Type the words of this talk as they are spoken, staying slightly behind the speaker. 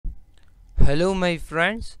Hello my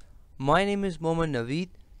friends, my name is Mohammad Naveed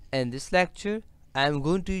and this lecture I am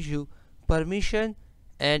going to issue permission.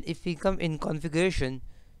 And if we come in configuration,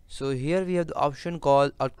 so here we have the option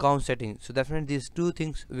called account setting. So definitely these two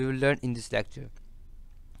things we will learn in this lecture.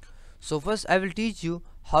 So first I will teach you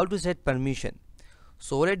how to set permission.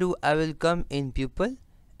 So what I do, I will come in people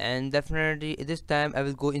and definitely this time I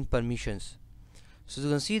will go in permissions. So you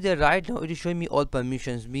can see that right now it is showing me all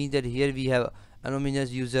permissions, means that here we have anonymous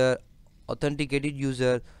user, authenticated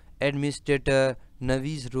user, administrator,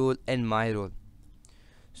 Navi's role and my role.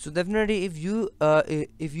 So definitely if you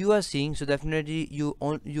are seeing, so definitely you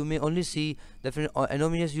may only see definitely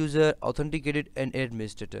anonymous user, authenticated and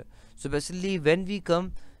administrator. So basically when we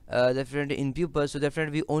come definitely in people, so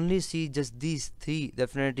definitely we only see just these three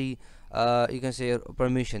definitely you can say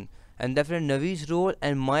permission, and definitely Navi's role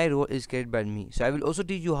and my role is created by me. So I will also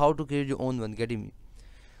teach you how to create your own one, getting me.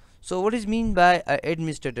 So what is mean by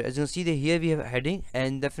administrator? As you can see that here we have a heading,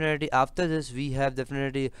 and definitely after this we have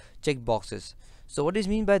definitely check boxes. So what is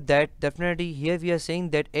mean by that? Definitely here we are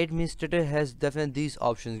saying that administrator has definitely these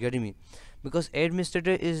options, getting me, because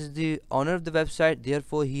administrator is the owner of the website,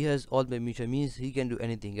 therefore he has all permission, means he can do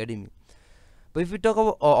anything, getting me. But if we talk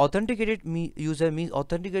about authenticated user, means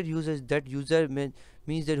authenticated users, that user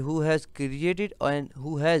means that who has created and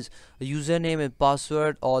who has a username and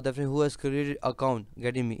password, or definitely who has created account,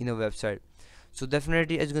 getting me, in a website. So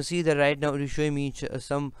definitely as you can see that right now it is showing me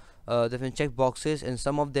some different check boxes, and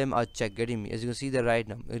some of them are checked, getting me, as you can see that right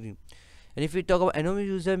now. And if we talk about anonymous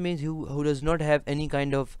user, means who does not have any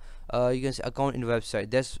kind of you can say account in the website,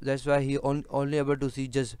 that's why he only able to see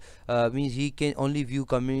just means he can only view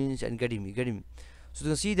comments and getting me. So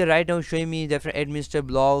you can see that right now showing me different administrator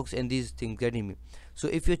blogs and these things, getting me. So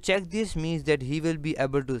if you check this, means that he will be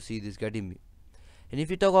able to see this, getting me. And if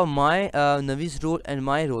you talk about my Navi's role and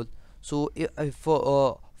my role, so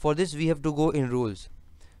for this we have to go in roles.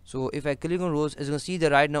 So if I click on roles, as you can see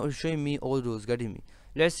that right now it's showing me all roles, getting me.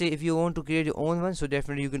 Let's say if you want to create your own one, so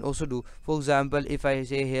definitely you can also do. For example, if I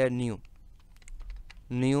say here new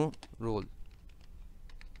role,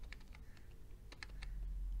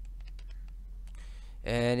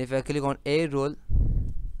 and if I click on a role,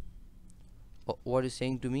 what is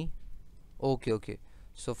saying to me? Okay,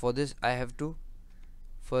 so for this I have to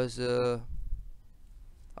first oh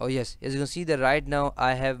yes, as you can see that right now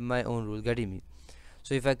I have my own rule, getting me.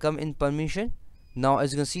 So if I come in permission, now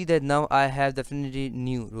as you can see that now I have definitely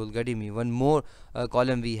new rule, getting me. One more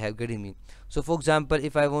column we have, getting me. So for example,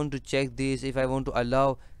 if I want to check this, if I want to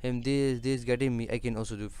allow him this, getting me, I can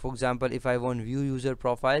also do. For example, if I want view user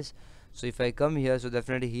profiles, so if I come here, so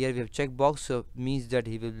definitely here we have checkbox, so means that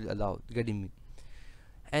he will be allowed, getting me.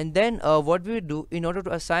 And then what we do in order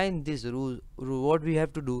to assign this rule, what we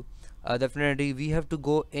have to do, definitely we have to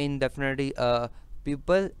go in definitely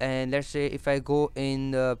people, and let's say if I go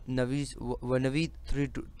in Navi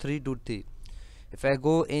 323, if I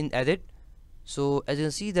go in edit, so as you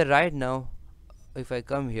can see that right now if I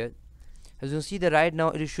come here, as you can see that right now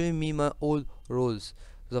it is showing me my old roles.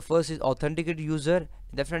 The first is authenticated user,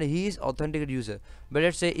 definitely he is authenticated user. But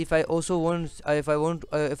let's say if I also want if I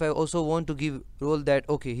also want to give role that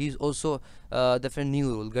okay, he's also different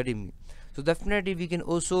new role, getting me. So definitely we can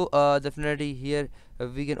also definitely here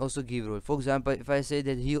we can also give role. For example, if I say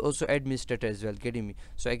that he also administrator as well, getting me,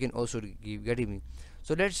 so I can also give, getting me.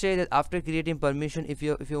 So let's say that after creating permission, if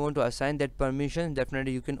you want to assign that permission,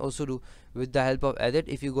 definitely you can also do with the help of edit.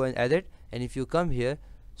 If you go and edit, and if you come here,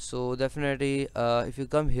 so definitely if you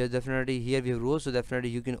come here, definitely here we have roles, so definitely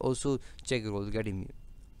you can also check roles, getting me.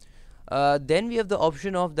 Then we have the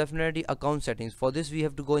option of definitely account settings. For this we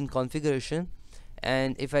have to go in configuration,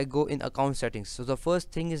 and if I go in account settings, so the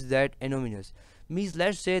first thing is that anonymous, means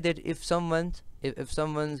let's say that if someone's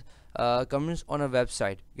comments on a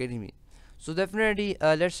website, getting me. So definitely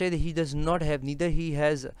let's say that he does not have, neither he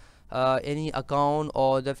has any account,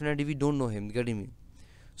 or definitely we don't know him, getting me.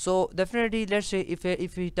 So definitely let's say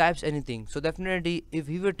if he types anything, so definitely if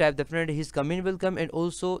he will type, definitely his comment will come, and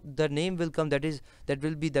also the name will come, that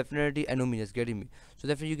will be definitely anonymous, getting me. So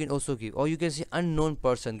definitely you can also give, or you can say unknown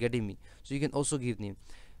person, getting me, so you can also give name,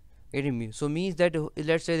 getting me. So means that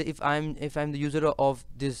let's say that if I'm the user of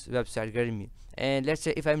this website, getting me, and let's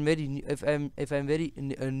say if I'm very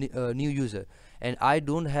new user, and I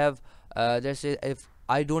don't have let's say if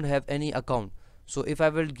I don't have any account, so if I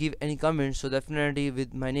will give any comments, so definitely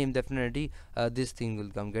with my name, definitely this thing will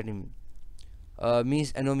come, getting me,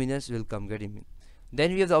 means anonymous will come, getting me.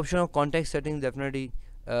 Then we have the option of context setting, definitely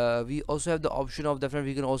we also have the option of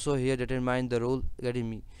definitely we can also here determine the role, getting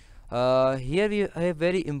me. Here we have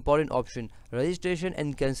very important option, registration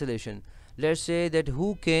and cancellation. let's say that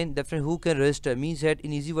who can register, means that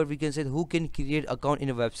in easy word we can say who can create account in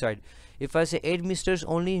a website. If I say administrators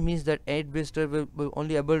only, means that administrator will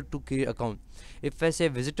only able to create account. If I say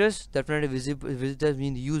visitors, definitely visitors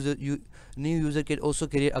mean new user can also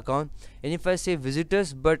create account. And if I say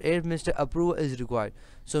visitors but administrator approval is required,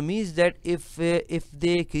 so means that if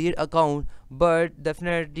they create account, but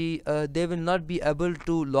definitely they will not be able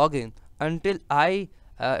to log in until I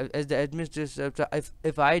as the administrator,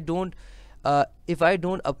 if I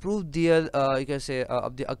don't approve their you can say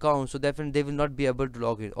of the account, so definitely they will not be able to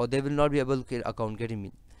log in, or they will not be able to create account, getting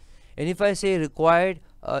me. And if I say required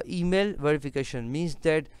email verification, means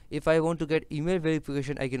that if I want to get email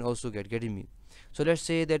verification, I can also getting me. So let's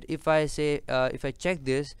say that if I say if I check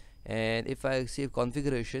this, and if I save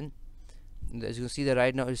configuration, as you can see that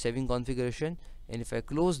right now it's saving configuration. And if I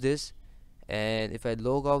close this, and if I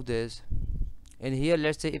log out this, and here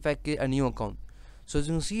let's say if I create a new account, so as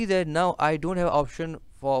you can see that now I don't have option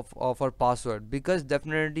for password, because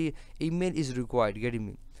definitely email is required, getting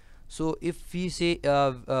me. So if we say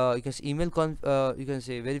you can say you can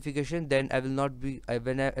say verification, then I will not be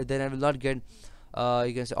then I will not get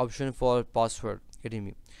you can say option for password, getting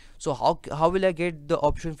me. So how will I get the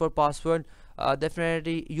option for password?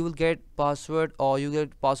 Definitely you will get password, or you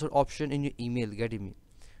get password option in your email, getting me.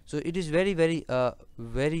 So it is very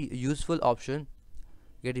useful option,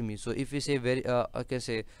 getting me. So if we say I can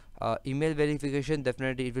say email verification,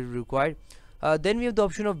 definitely it will be required. Then we have the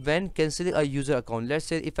option of when canceling a user account. Let's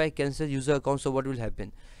say if I cancel user account, so what will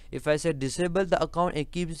happen? If I say disable the account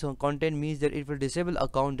and keep its content, means that it will disable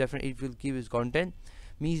account, definitely it will keep its content,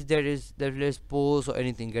 means there is post or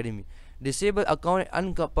anything, getting me. Disable account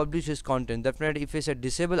and unpublish its content, definitely if I say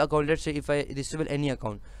disable account, let's say if I disable any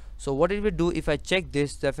account, so what it will do if I check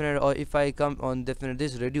this, definitely, or if I come on definitely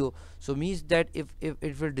this radio, so means that if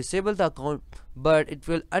it will disable the account, but it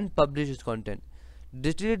will unpublish its content.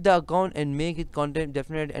 Delete the account and make it content,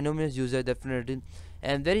 definitely anonymous user, definitely.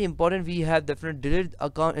 And very important, we have definitely delete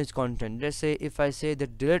account its content. Let's say if I say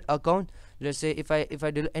that delete account, let's say if I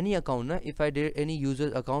delete any account, if I delete any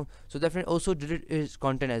user's account, so definitely also delete its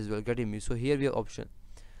content as well, getting me. So here we have option.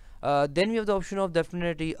 Then we have the option of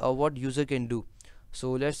definitely what user can do.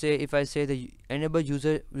 So let's say if I say the enable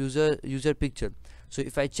user picture, so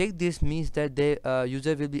if I check this, means that the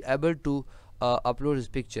user will be able to upload his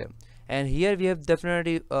picture. And here we have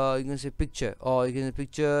definitely you can say picture, or you can say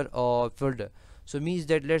picture or folder. So means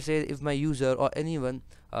that let's say if my user or anyone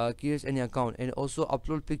creates any account and also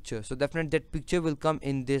upload picture, so definitely that picture will come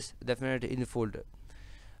in this, definitely in the folder.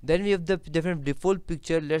 Then we have the different default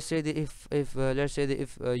picture. Let's say that if let's say that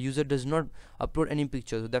if user does not upload any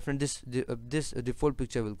picture, so definitely this default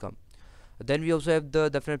picture will come. Then we also have the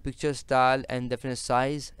definite picture style and definite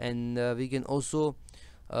size, and we can also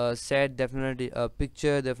set definitely a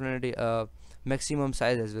picture, definitely maximum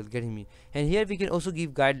size as well, getting me. And here we can also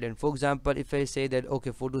give guideline. For example, if I say that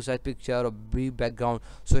okay, photo size picture or brief background,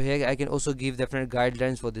 so here I can also give definite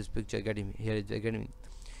guidelines for this picture, getting me. Here it's getting me.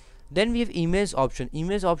 Then we have image option.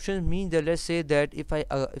 Image option means that let's say that if I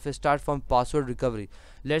start from password recovery,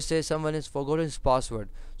 let's say someone has forgotten his password,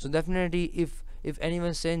 so definitely if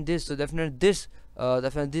anyone send this, so definitely this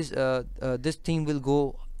this thing will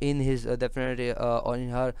go in his definitely or in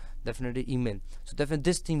her definitely email. So definitely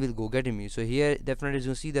this thing will go, getting me. So here definitely as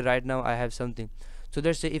you see that right now I have something. So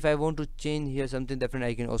let's say if I want to change here something, definitely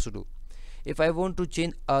I can also do. If I want to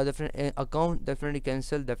change definitely account, definitely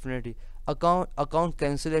cancel, definitely account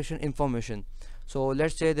cancellation information. So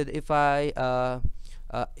let's say that if I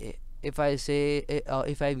say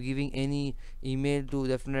if I'm giving any email to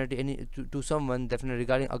definitely any to someone definitely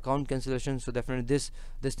regarding account cancellation, so definitely this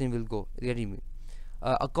thing will go, getting me.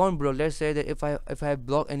 Account block, let's say that if I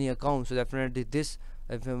block any account, so definitely this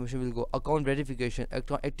information will go. Account verification,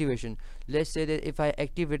 account activation, let's say that if I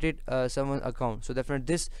activated someone's account, so definitely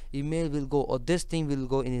this email will go, or this thing will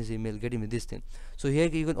go in his email, getting me, this thing. So here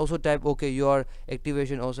you can also type okay, your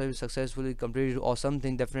activation also successfully completed or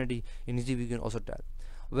something, definitely in easy we can also type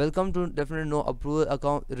welcome to definitely no approval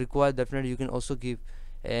account required, definitely you can also give.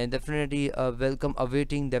 And definitely welcome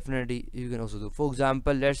awaiting, definitely you can also do. For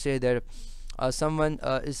example, let's say that someone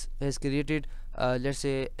has created let's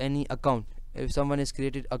say any account, if someone has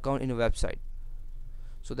created account in a website,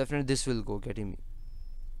 so definitely this will go, getting me.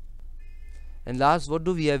 And last, what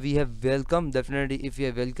do we have? We have welcome, definitely if we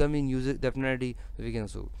are welcoming user, definitely we can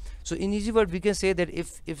also. So in easy word we can say that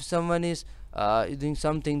if someone is doing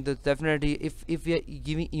something, that definitely if we are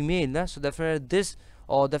giving email so definitely this,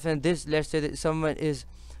 or definitely this, let's say that someone is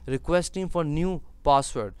requesting for new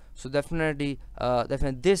password, so definitely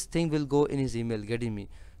definitely this thing will go in his email, getting me.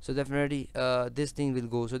 So definitely this thing will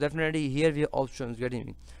go. So definitely here we have options, getting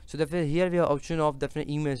me. So definitely here we have option of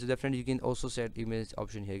definitely emails. So definitely you can also set emails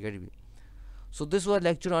option here, getting me. So this was a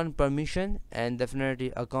lecture on permission and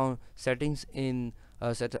definitely account settings in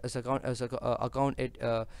account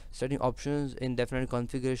setting options in definite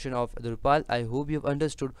configuration of Drupal. I hope you've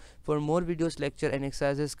understood. For more videos, lecture and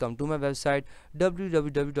exercises, come to my website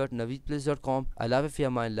www.naveedplace.com. Allah Hafiz,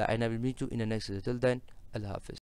 and I will meet you in the next video. Till then, Allah Hafiz.